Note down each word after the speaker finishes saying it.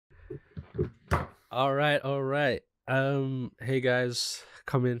All right. Hey guys,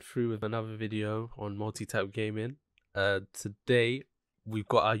 coming through with another video on multi-tap gaming. Today we've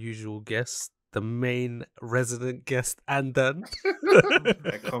got our usual guest, the main resident guest, Andan.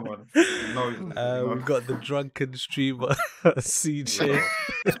 Hey, come on. We've got the drunken streamer, CJ,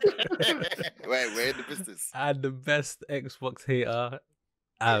 Wait, we're in the business. and the best Xbox hater,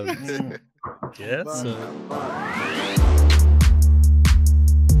 Ams. Yeah, so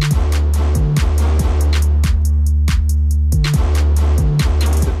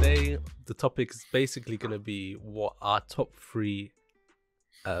today the topic is basically going to be what our top three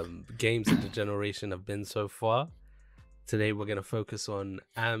games of the generation have been so far. Today we're going to focus on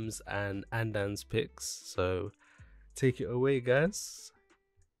Ams and Andan's picks, so take it away, guys.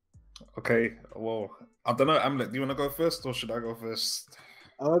 Okay, well, I don't know, Amlet, do you want to go first or should I go first?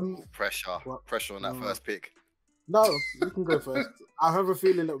 Pressure on that first pick. No, you can go first. I have a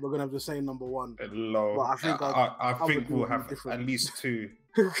feeling that we're gonna have the same number one. Low. But I think I think would we'll do have different. at least two.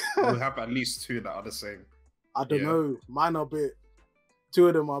 We'll have at least two that are the same. I don't Yeah. know. Mine are a bit. Two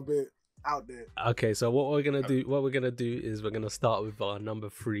of them are a bit out there. Okay, so what we're gonna do is we're gonna start with our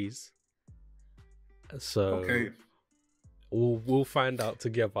number threes. So Okay. we'll find out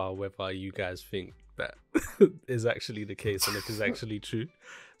together whether you guys think that is actually the case and if it's actually true.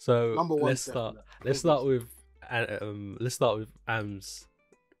 So Number one, let's start with Am's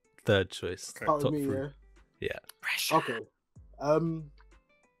third choice. Okay. Start Top with me, three. yeah. Yeah. Pressure. Okay.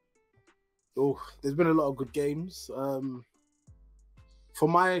 There's been a lot of good games. For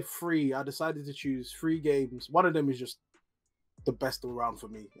my three, I decided to choose three games. One of them is just the best all round for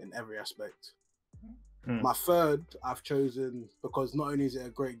me in every aspect. My third, I've chosen because not only is it a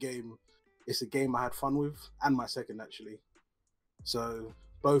great game, it's a game I had fun with, and my second actually. So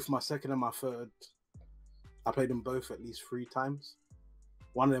both my second and my third, I played them both at least 3 times.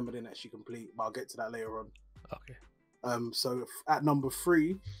 One of them I didn't actually complete, but I'll get to that later on. Okay. So at number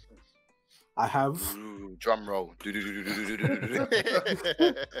 3, I have Ooh, drum roll.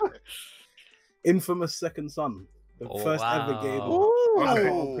 Infamous Second Son, the first ever game I Okay.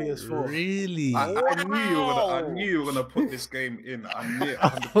 got on PS4. Really? I knew you were gonna put this game in. I knew it.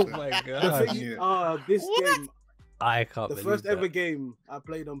 Oh my The god! thing Yeah. is, this game, I can't the believe first that. ever game I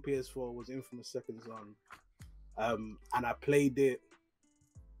played on PS4 was Infamous Second Son, and I played it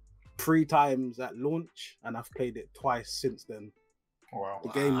 3 times at launch, and I've played it twice since then. Wow. The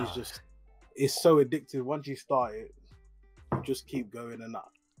game is it's so addictive. Once you start it, you just keep going, and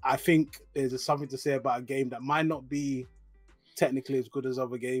I think there's something to say about a game that might not be technically as good as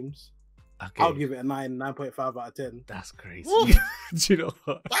other games. Okay. I'll give it a 9.5 out of 10. That's crazy. Woo! Do you know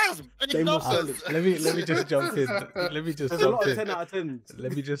what? That's They must numbers. have- Let me just jump in. Let me just There's a lot jump of in. 10 out of 10s.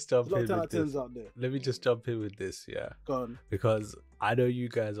 Let me just There's jump a lot in of 10 out with of 10s this. out there. Let me just jump in with this, yeah. Go on. Because I know you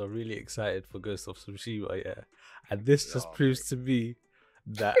guys are really excited for Ghost of Tsushima, yeah. And this just Oh, proves to me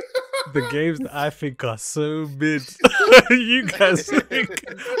that the games that I think are so mid, you guys think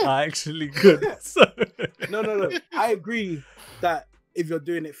are actually good. So... No. I agree that if you're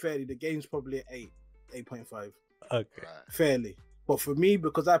doing it fairly, the game's probably at 8.5. Okay. Right. Fairly. But for me,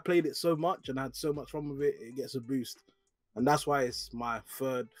 because I played it so much and I had so much fun with it, it gets a boost. And that's why it's my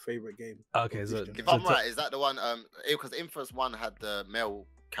third favorite game. Okay, of so this If generation. I'm right, is that the one? Because the Infamous 1 had the male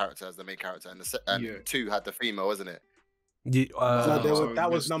character as the main character, and Yeah. 2 had the female, wasn't it? You, So So that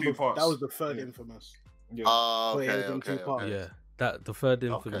was there's 2 parts. that was the third Yeah. Infamous. Yeah. Oh, Wait, it okay, was in okay, 2 parts. okay. yeah, that the third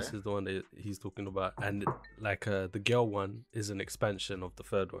Infamous Okay. is the one that he's talking about, and like the girl one is an expansion of the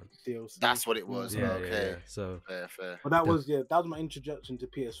third one. DLC. That's what it was. Yeah, Okay, yeah. So, fair. But that was my introduction to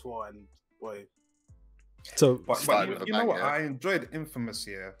PS4, and boy, But Started with a you know what? banger. I enjoyed Infamous,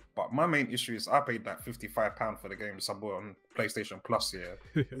 yeah. But my main issue is I paid like £55 for the game somewhere on PlayStation Plus, yeah.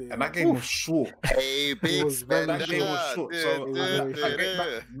 yeah. And that game was short. Hey, big was very spender. That game was short. So It was very short.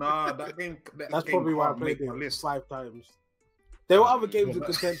 that game. That's game probably why I can't played make my it list. 5 times. There were other games in Yeah,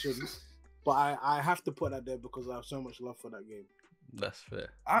 contention, but I have to put that there because I have so much love for that game. that's fair.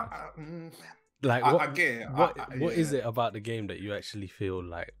 I Like, get it. what is yeah. it about the game that you actually feel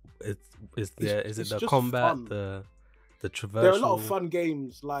like is it it's the just combat, fun. the traversal? There are a lot of fun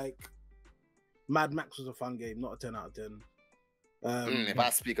games, like Mad Max was a fun game, not a 10 out of 10. If I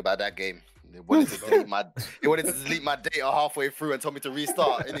speak about that game, it wanted to delete my data halfway through and told me to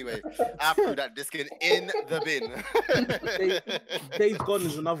restart. Anyway, I threw that disc in the bin. Days Gone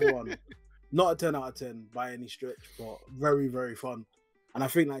is another one. Not a 10 out of 10 by any stretch, but very, very fun. And I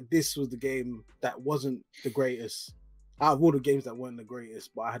think like this was the game that wasn't the greatest. Out of all the games that weren't the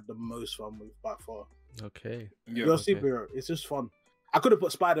greatest, but I had the most fun with by far. Okay. Yeah. You're a superhero. It's just fun. I could have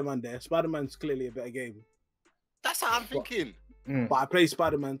put Spider-Man there. Spider-Man's clearly a better game. That's how I'm thinking. But I played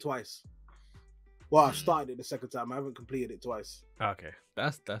Spider-Man twice. Well, I started it the second time. I haven't completed it twice. Okay,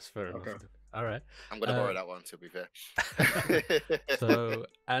 that's fair enough. Okay. All right. I'm gonna borrow that one to be fair. So,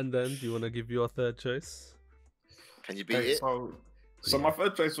 and then, do you want to give your third choice? Can you beat Okay, it? so my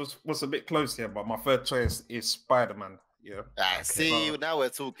third choice was a bit close here, but my third choice is Spider-Man. Yeah. See, now we're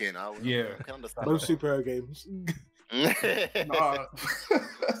talking. Yeah. I can understand. No superhero games. Nah,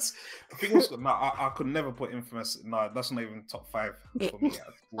 the thing was, I could never put Infamous. No, that's not even top 5 for me.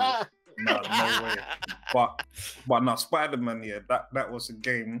 No, no way. But no, Spider-Man. Yeah, that was a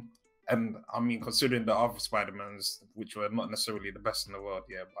game. And I mean, considering the other Spider-Mans, which were not necessarily the best in the world,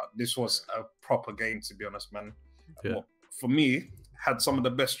 yeah, but this was a proper game, to be honest, man. Yeah. Well, for me, had some of the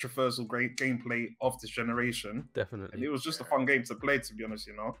best traversal great gameplay of this generation. Definitely. And it was just a fun game to play, to be honest,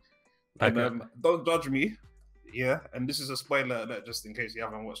 you know. Like And don't judge me, yeah. And this is a spoiler alert, just in case you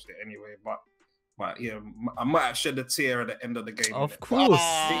haven't watched it anyway. But yeah, I might have shed a tear at the end of the game. Of course.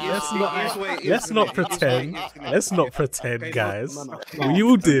 Let's not pretend. Let's not pretend, guys. We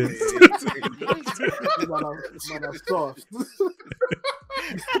all did. Man, soft.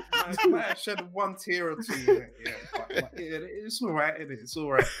 I might have shed one tear or two. Yeah, but it's all right. It's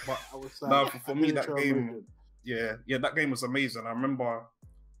all right. But no, for me, that game, yeah, that game was amazing. I remember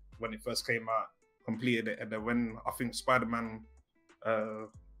when it first came out, completed it, and then when I think Spider-Man,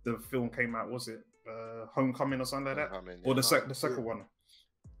 the film came out, was it Homecoming or something like that, or the second one,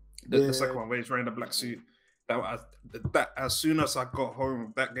 the second one where he's wearing the black suit. That as soon as I got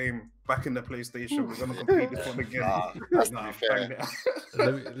home, that game back in the PlayStation, we're gonna complete this one again.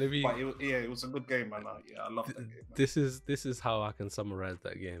 Let me, but it was a good game, man. I love that game. Man. This is how I can summarize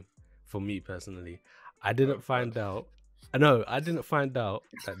that game for me personally. I didn't find out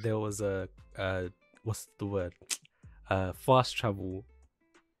that there was a what's the word, fast travel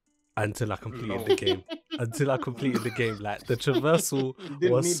until I completed the game. Like the traversal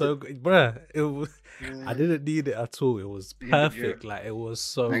was so good, bruh. It was. I didn't need it at all. It was perfect. Like it was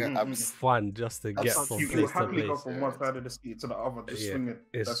so fun just to get from place to place. Go from one side of the seat to the other, just swinging.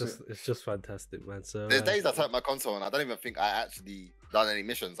 It's just fantastic, man. So there's days I turned my console and I don't even think I actually done any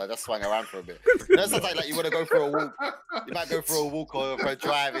missions. I just swung around for a bit. You know, sometimes like you want to go for a walk. You might go for a walk or for a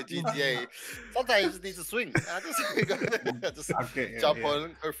drive in GTA. Sometimes you just need to swing. I just jump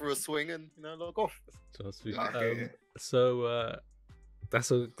on, go for a swing, and log off. So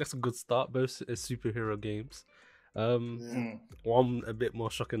that's a good start. Both superhero games. One a bit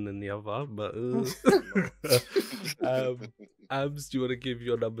more shocking than the other, but Ams, do you want to give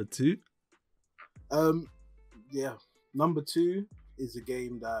your number 2? Yeah, number 2 is a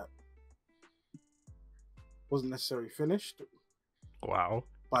game that wasn't necessarily finished. Wow.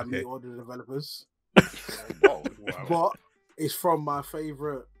 By me or the developers. But it's from my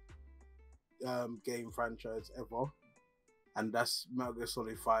favorite game franchise ever, and that's Metal Gear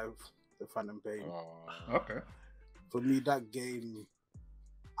Solid 5: The Phantom Pain. Okay. For me, that game,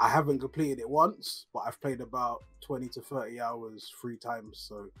 I haven't completed it once, but I've played about 20 to 30 hours 3 times.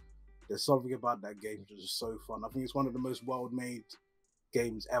 So there's something about that game that's just so fun. I think it's one of the most well-made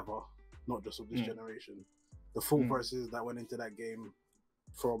games ever, not just of this generation. The thought process that went into that game,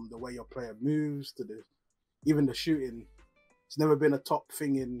 from the way your player moves to even the shooting. It's never been a top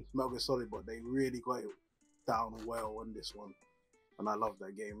thing in Metal Gear Solid, but they really got it down well on this one. And I love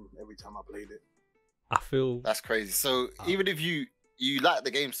that game every time I played it. I feel... That's crazy. So even if you like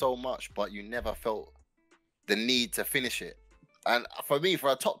the game so much, but you never felt the need to finish it. And for me,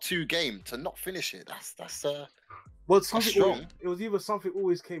 for a top 2 game, to not finish it, that's well, something strong. It was either something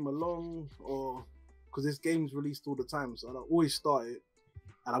always came along, or... Because this game's released all the time, so I'd always start it,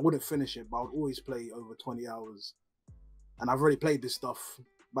 and I wouldn't finish it, but I would always play over 20 hours. And I've already played this stuff.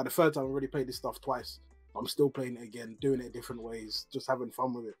 By the third time, I've already played this stuff twice. I'm still playing it again, doing it different ways, just having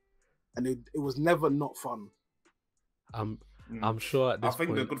fun with it. And it was never not fun. I'm sure at this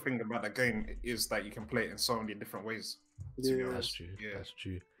point... the good thing about the game is that you can play it in so many different ways. Yeah, that's true. Yeah. That's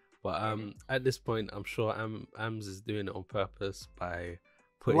true. But at this point, I'm sure Ams is doing it on purpose by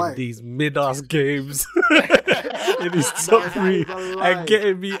putting these mid-ass games in his top 3 and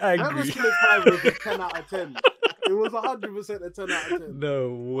getting me angry. That was a 10 out of 10. It was 100% a 10 out of 10.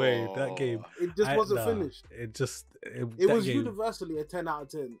 No way, that game. It just wasn't finished. It was universally a 10 out of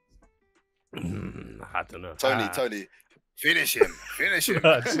 10. I don't know. Tony, finish him. I'm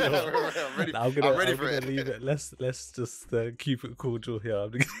ready for it. Leave it. Let's just keep it cordial here.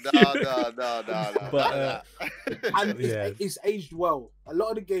 No. But and it's aged well. A lot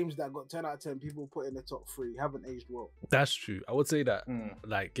of the games that got 10 out of 10, people put in the top 3 haven't aged well. That's true. I would say that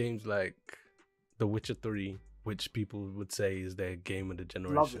like games like The Witcher 3, which people would say is their game of the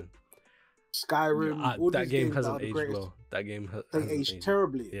generation. Love it. Skyrim, all that these game games hasn't aged well. That game they aged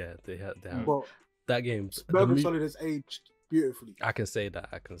terribly. Yeah, they have. But that game's Metal Gear Solid has aged beautifully. I can say that.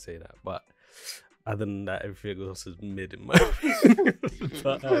 But other than that, everything else is mid in my opinion.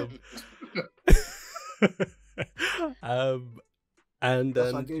 But, and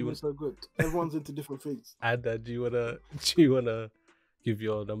That's why gaming is so good. Everyone's into different things. And do you wanna give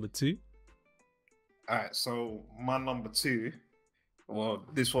your number 2? All right, so my number 2. Well,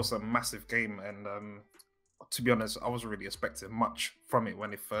 this was a massive game, and to be honest, I wasn't really expecting much from it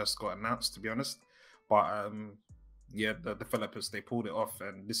when it first got announced. To be honest, but yeah, the developers, they pulled it off,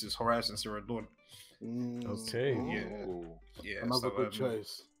 and this is Horizon Zero Dawn. Okay. Yeah. Another good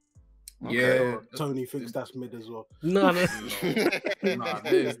choice. Yeah, Tony thinks that's mid as well. No.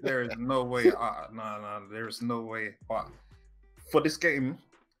 There is no way. No, there is no way. But for this game,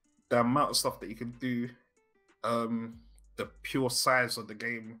 the amount of stuff that you can do, the pure size of the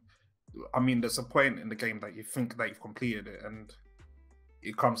game. I mean, there's a point in the game that you think that you've completed it, and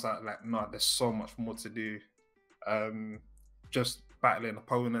it comes out like, no, there's so much more to do. Just battling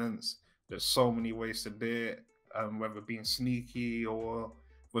opponents. There's so many ways to do it. Whether being sneaky or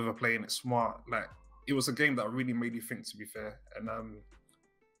whether playing it smart. Like, it was a game that really made you think, to be fair, and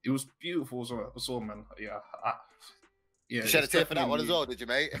it was beautiful as well, man. Yeah. You shed a tear for that one as well, did you,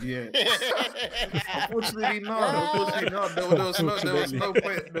 mate? Yeah. Unfortunately, no. There was no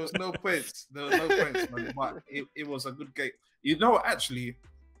point. There was no points, man. But it was a good game. You know, actually,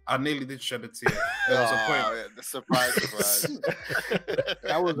 I nearly did shed a tear. There was a point. Yeah, the surprise.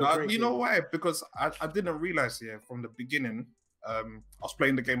 That was a great you know game. why? Because I didn't realize from the beginning. I was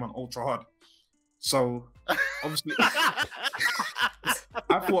playing the game on ultra hard, so obviously.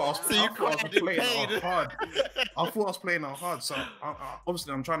 I thought I was playing on hard. So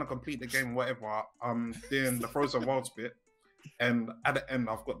obviously I'm trying to complete the game, whatever. I'm doing the Frozen Wilds bit, and at the end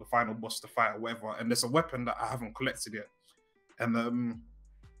I've got the final boss to fight or whatever. And there's a weapon that I haven't collected yet, and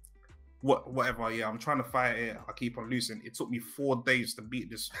whatever. Yeah, I'm trying to fight it. I keep on losing. It took me 4 days to beat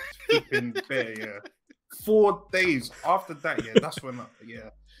this flipping bear. Yeah, 4 days. After that, that's when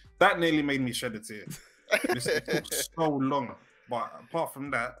that nearly made me shed a tear. It took so long. But apart from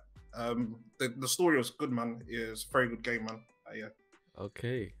that, the story was good, man. It's a very good game, man. Yeah.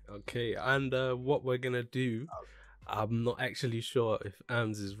 Okay. And what we're gonna do, I'm not actually sure if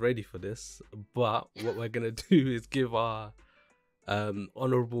Ams is ready for this, but what we're gonna do is give our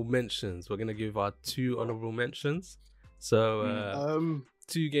honorable mentions. We're gonna give our 2 honorable mentions. So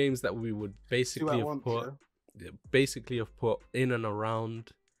 2 games that we would basically have put in and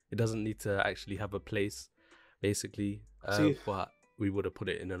around. It doesn't need to actually have a place, basically. But we would have put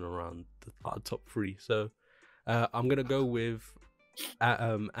it in and around our top 3. So I'm gonna go with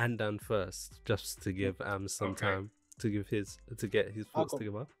Andan first, just to give some time to get his thoughts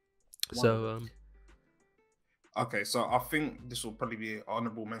together. So okay, so I think this will probably be an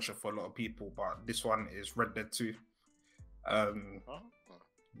honorable mention for a lot of people, but this one is Red Dead 2.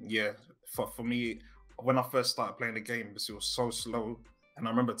 Yeah, for me, when I first started playing the game, it was so slow. And I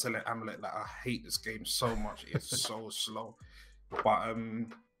remember telling Amulet that I hate this game so much. It's so slow. But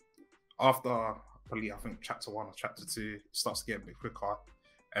after probably, I think chapter 1 or chapter 2, it starts to get a bit quicker.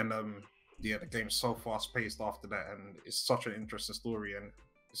 And the game's so fast paced after that, and it's such an interesting story, and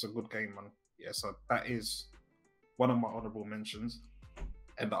it's a good game, man. Yeah, so that is one of my honorable mentions.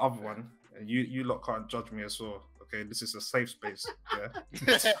 And the other one, and you lot can't judge me as well. Okay, this is a safe space. Yeah.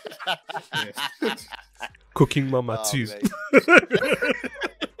 Yeah. Cooking Mama 2.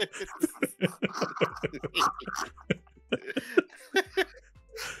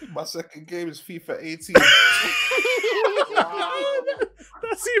 My second game is FIFA 18. Wow.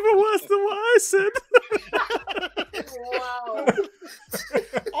 That's even worse than what I said. Wow.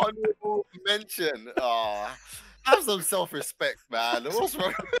 Honorable mention. Have some self-respect, man. What's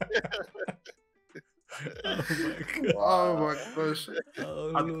wrong? Oh my gosh. I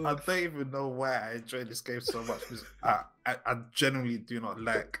don't even know why I enjoy this game so much, because I genuinely do not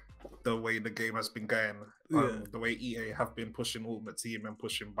like the way the game has been going. The way EA have been pushing Ultimate Team and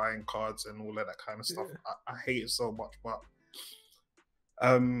pushing buying cards and all of that kind of stuff. I hate it so much, but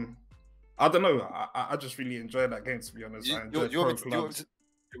I don't know. I just really enjoy that game, to be honest. I enjoy Pro Clubs.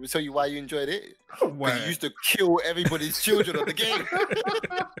 Let me tell you why you enjoyed it. Why? You used to kill everybody's children on the game.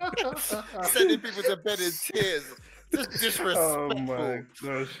 Sending people to bed in tears. Just disrespectful. Oh my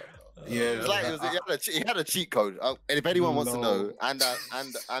gosh. Yeah. It's like he had a cheat code. And if anyone wants to know,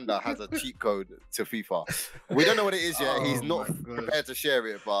 Anda has a cheat code to FIFA. We don't know what it is yet. He's not prepared to share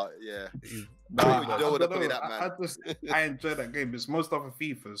it, but yeah. You don't want to play that, man. I enjoy that game. It's most other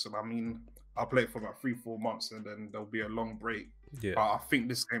FIFAs, and I mean, I'll play it for about 3-4 months, and then there'll be a long break. Yeah. But I think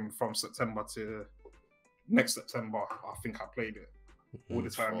this game from September to next September, I think I played it. all the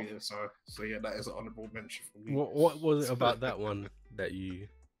time. Yeah, so yeah, that is an honourable mention for me. What was it about that one that you,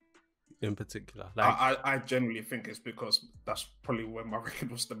 in particular? Like, I generally think it's because that's probably when my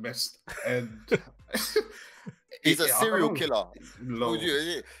record was the best, and he's a serial killer. No.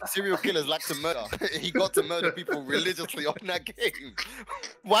 Serial killers like to murder. He got to murder people religiously on that game.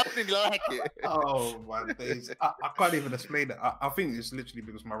 Why didn't he like it? Oh my days! I can't even explain it. I think it's literally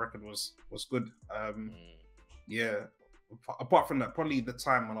because my record was good. Yeah. Apart from that, probably the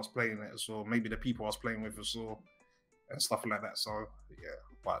time when I was playing it as well, maybe the people I was playing with as well, and stuff like that. So yeah,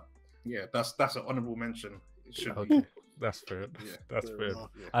 but yeah, that's an honourable mention. It should be. That's fair. Yeah, that's fair. Yeah.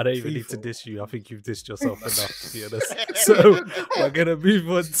 I don't even need to diss you. I think you've dissed yourself enough, to be honest. So we're gonna move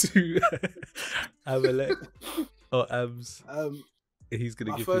on to Amalek or Ams. He's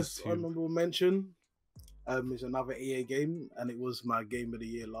gonna give first his two. honorable mention. Is another EA game, and it was my game of the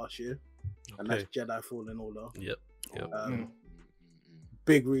year last year, and that's Jedi Fallen Order. Yep.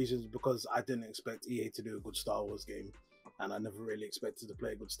 Big reasons because I didn't expect EA to do a good Star Wars game, and I never really expected to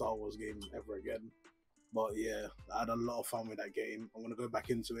play a good Star Wars game ever again. But yeah, I had a lot of fun with that game. I'm gonna go back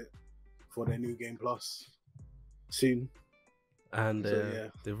into it for their new Game Plus soon. And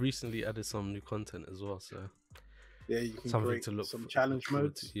they've recently added some new content as well, so yeah, you can something create to look some challenge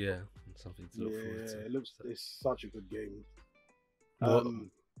modes. Yeah, something to look forward to. It's such a good game.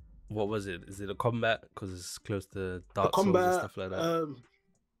 What was it? Is it a combat? Because it's close to Dark Souls and stuff like that.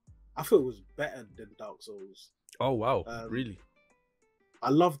 I thought it was better than Dark Souls. Oh wow, really?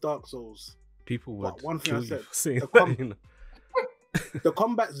 I love Dark Souls. People would one thing kill I said, you for saying that, you know? The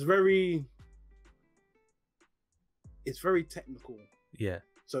combat's very technical. Yeah.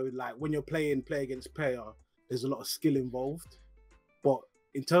 So like when you're play against player, there's a lot of skill involved. But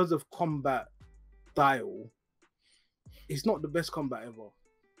in terms of combat style, it's not the best combat ever.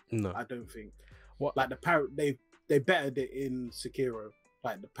 No, I don't think. What? Like they bettered it in Sekiro.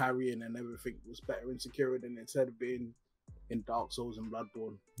 Like the parrying and everything was better in Sekiro than instead of being in Dark Souls and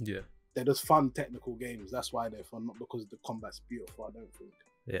Bloodborne. Yeah. They're just fun technical games. That's why they're fun, not because the combat's beautiful. I don't think.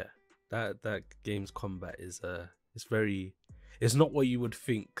 Yeah, that game's combat is it's very. It's not what you would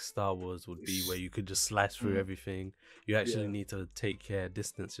think Star Wars would be, where you could just slice through everything. You actually need to take care,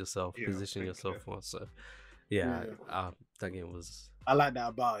 distance yourself, position yourself more. So, that game was. I like that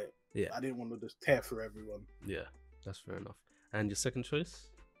about it. Yeah, I didn't want to just tear through everyone. Yeah, that's fair enough. And your second choice?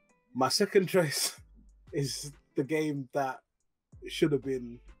 My second choice is the game that should have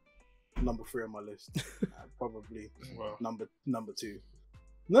been number 3 on my list. Probably number 2.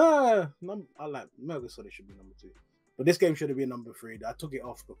 No, I like Metal Gear Solid should be number 2, but this game should have been number 3. I took it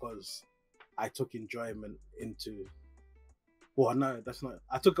off because I took enjoyment into. Well, no, that's not.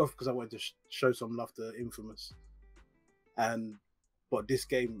 I took it off because I wanted to show some love to Infamous, but this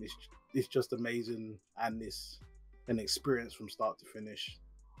game is just amazing, and it's an experience from start to finish.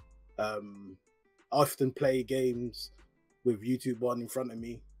 I often play games with YouTube on in front of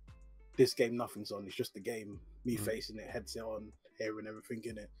me. This game, nothing's on. It's just the game. Me facing it, headset on, hearing everything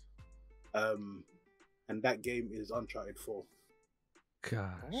in it. And that game is Uncharted 4.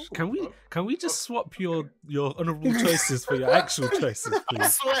 Gosh, can we just swap your honourable choices for your actual choices,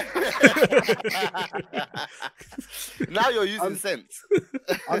 please? Now you're using sense.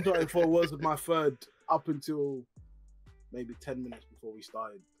 Uncharted 4 was my third up until maybe 10 minutes before we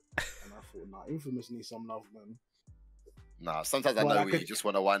started, and I thought, Infamous needs some love, man. Nah, sometimes I know you just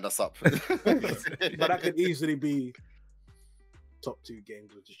want to wind us up. But that could easily be top 2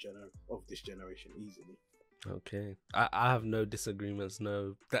 games of this generation, easily. Okay, I have no disagreements.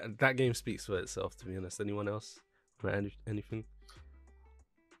 No, that game speaks for itself. To be honest, anyone else? Anything?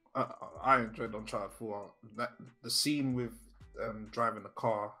 I enjoyed Uncharted 4. The scene with driving the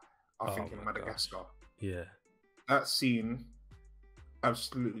car, I think in Madagascar. Gosh. Yeah, that scene.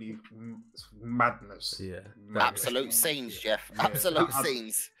 Absolutely madness. Yeah, absolute scenes, Jeff. Yeah. Absolute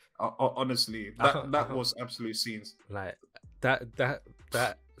scenes. Honestly, that was absolute scenes. Like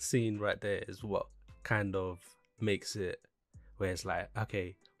that scene right there is what kind of makes it where it's like,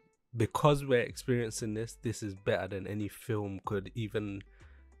 okay, because we're experiencing this is better than any film could even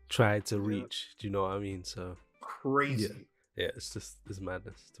try to reach. Do you know what I mean? So crazy. Yeah, it's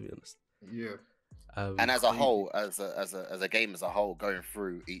madness, to be honest. Yeah. And as a whole, as a game as a whole, going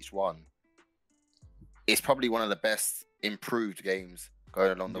through each one, it's probably one of the best improved games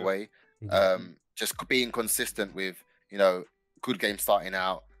going along the way. Just being consistent with, good games starting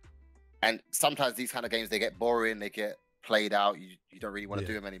out, and sometimes these kind of games, they get boring, they get played out. You don't really want to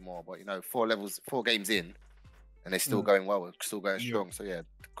do them anymore. But 4 games in, and they're still going well, still going strong. So yeah,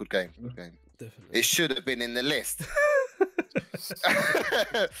 good game, good game. Definitely. It should have been in the list.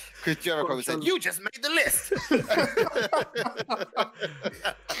 Chris Jericho said, "You just made the list."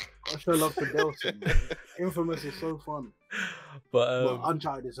 I sure love the Delta. Infamous is so fun. But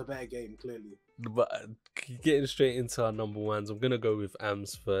Uncharted is a better game, clearly. But getting straight into our number ones, I'm gonna go with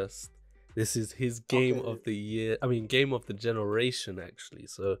Ams first. This is his game of the year. I mean, game of the generation, actually.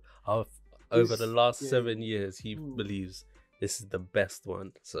 So over the last 7 years, he believes this is the best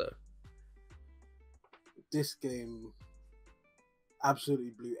one. So this game absolutely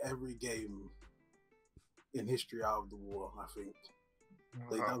blew every game in history out of the water. I think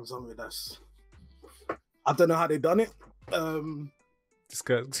they done something that's, I don't know how they done it. This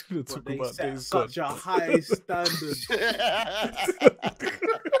guy's gonna talk they about set Days such Gone. a high standard,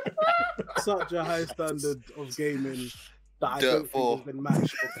 such a high standard of gaming that I don't think has been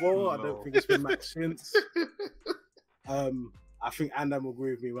matched before. I don't think it's been matched since. I think Andam will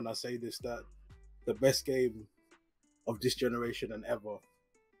agree with me when I say this, that the best game of this generation and ever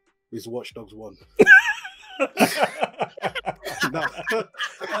is Watch Dogs 1. No.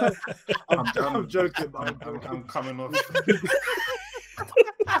 I'm joking. I'm coming off.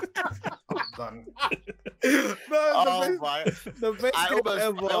 I'm done. The best I game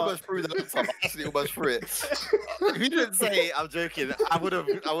ever. almost threw the laptop. I actually almost threw it. If you didn't say I'm joking, I would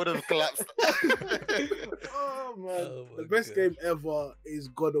have collapsed. Oh man, the best game ever is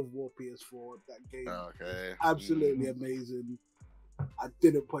God of War PS4. That game, absolutely amazing. I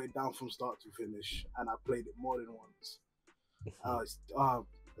didn't put it down from start to finish, and I played it more than once.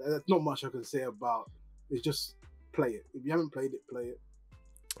 There's not much I can say about it. It's just play it. If you haven't played it, play it.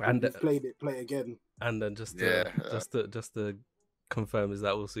 And if you've played it, play again. And then just to confirm, is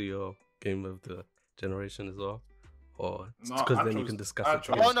that also your game of the generation as well? Or because then you can discuss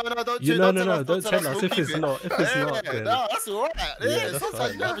it. Oh no, don't tell us if it's not. If it's not, then... no, that's all right. Yeah,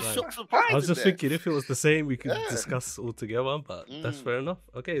 sometimes you have a shock surprise. I was just thinking if it was the same, we could discuss all together. But that's fair enough.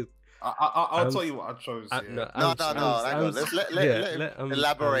 Okay. I'll tell you what I chose. Let him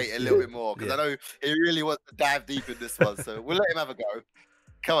elaborate a little bit more, because I know he really wants to dive deep in this one. So we'll let him have a go.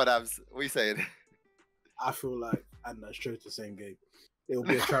 Come on, Ams. What are you saying? I feel like Anders chose the same game. It'll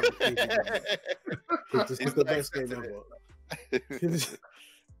be a travel game. This is the best game ever.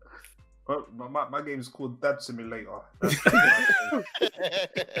 My game is called Dad Simulator.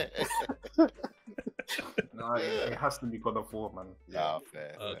 No, it has to be God of War, man. Yeah,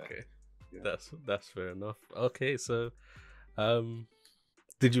 fair. Okay, yeah. That's fair enough. Okay, so,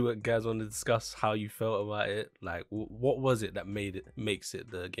 did you guys want to discuss how you felt about it? Like, what was it that makes it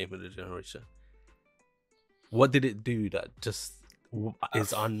the game of the generation? What did it do that just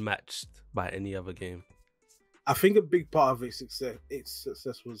is unmatched by any other game? I think a big part of its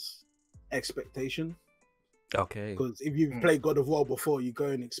success was expectation. Okay. Because if you've played God of War before, you go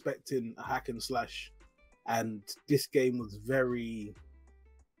in expecting a hack and slash, and this game was very.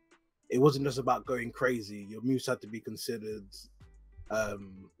 It wasn't just about going crazy. Your moves had to be considered. It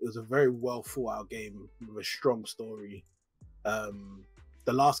was a very well thought out game with a strong story.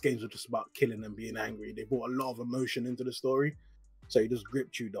 The last games were just about killing and being angry. They brought a lot of emotion into the story, so it just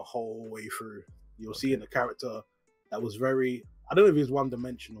gripped you the whole way through. You're seeing a character that was very, I don't know if he was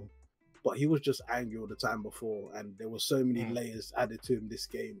one-dimensional, but he was just angry all the time before, and there were so many layers added to him this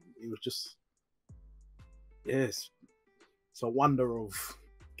game. It was just, yes, it's a wonder of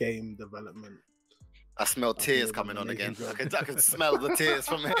game development. I smell tears coming on again. I can smell the tears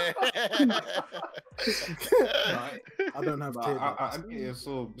from here. I don't have tears.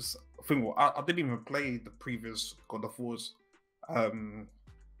 I didn't even play the previous God of Wars,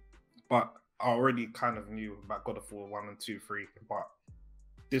 but I already kind of knew about God of War 1 and 2, 3. But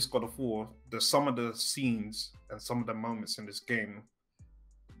this God of War, some of the scenes and some of the moments in this game,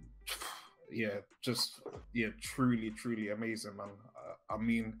 truly, truly amazing, man. I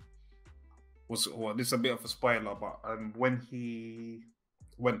mean, this is a bit of a spoiler, but when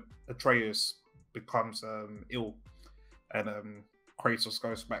Atreus becomes ill and Kratos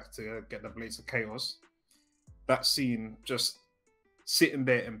goes back to get the Blades of Chaos, that scene, just sitting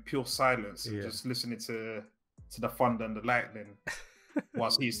there in pure silence, just listening to the thunder and the lightning,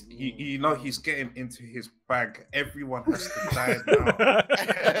 whilst he's getting into his bag. Everyone has to die now.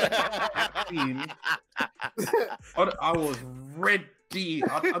 I was ready.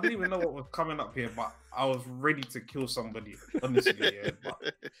 I didn't even know what was coming up here, but I was ready to kill somebody, honestly.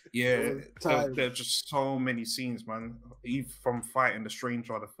 There are just so many scenes, man. Even from fighting the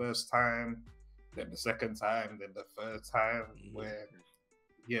stranger the first time, then the second time, then the third time, where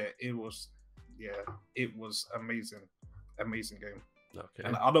it was amazing game. Okay.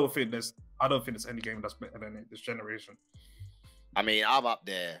 And I don't think there's any game that's better than it this generation. I mean, I'm up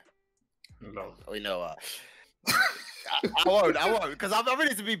there. No. We know I won't, because I'm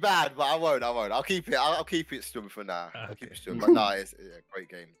ready to be bad, but I won't. I'll keep it strum for now. I'll keep it strum. But no, it's a great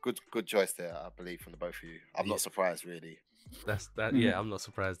game. Good choice there, I believe, from the both of you. I'm not surprised, really. Yeah, I'm not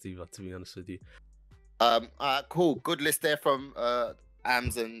surprised either, to be honest with you. Cool. Good list there from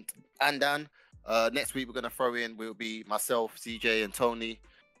Ams and Andan. Next week we're gonna throw in will be myself, CJ, and Tony.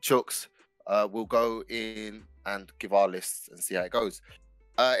 Chooks. We'll go in and give our lists and see how it goes.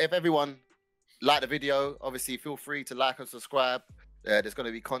 If everyone liked the video, obviously feel free to like and subscribe. There's going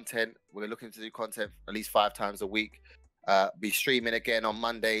to be content. We're looking to do content at least 5 times a week. Be streaming again on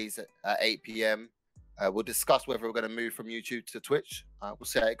Mondays at 8 p.m. We'll discuss whether we're going to move from YouTube to Twitch. We'll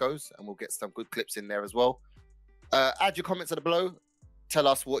see how it goes, and we'll get some good clips in there as well. Add your comments below. Tell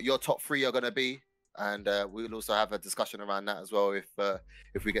us what your top 3 are going to be, and we'll also have a discussion around that as well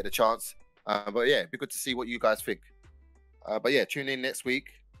if we get the chance. But yeah, it'd be good to see what you guys think. But yeah, tune in next week,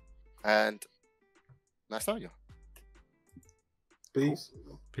 and nice knowing you. Peace.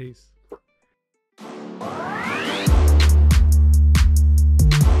 Peace.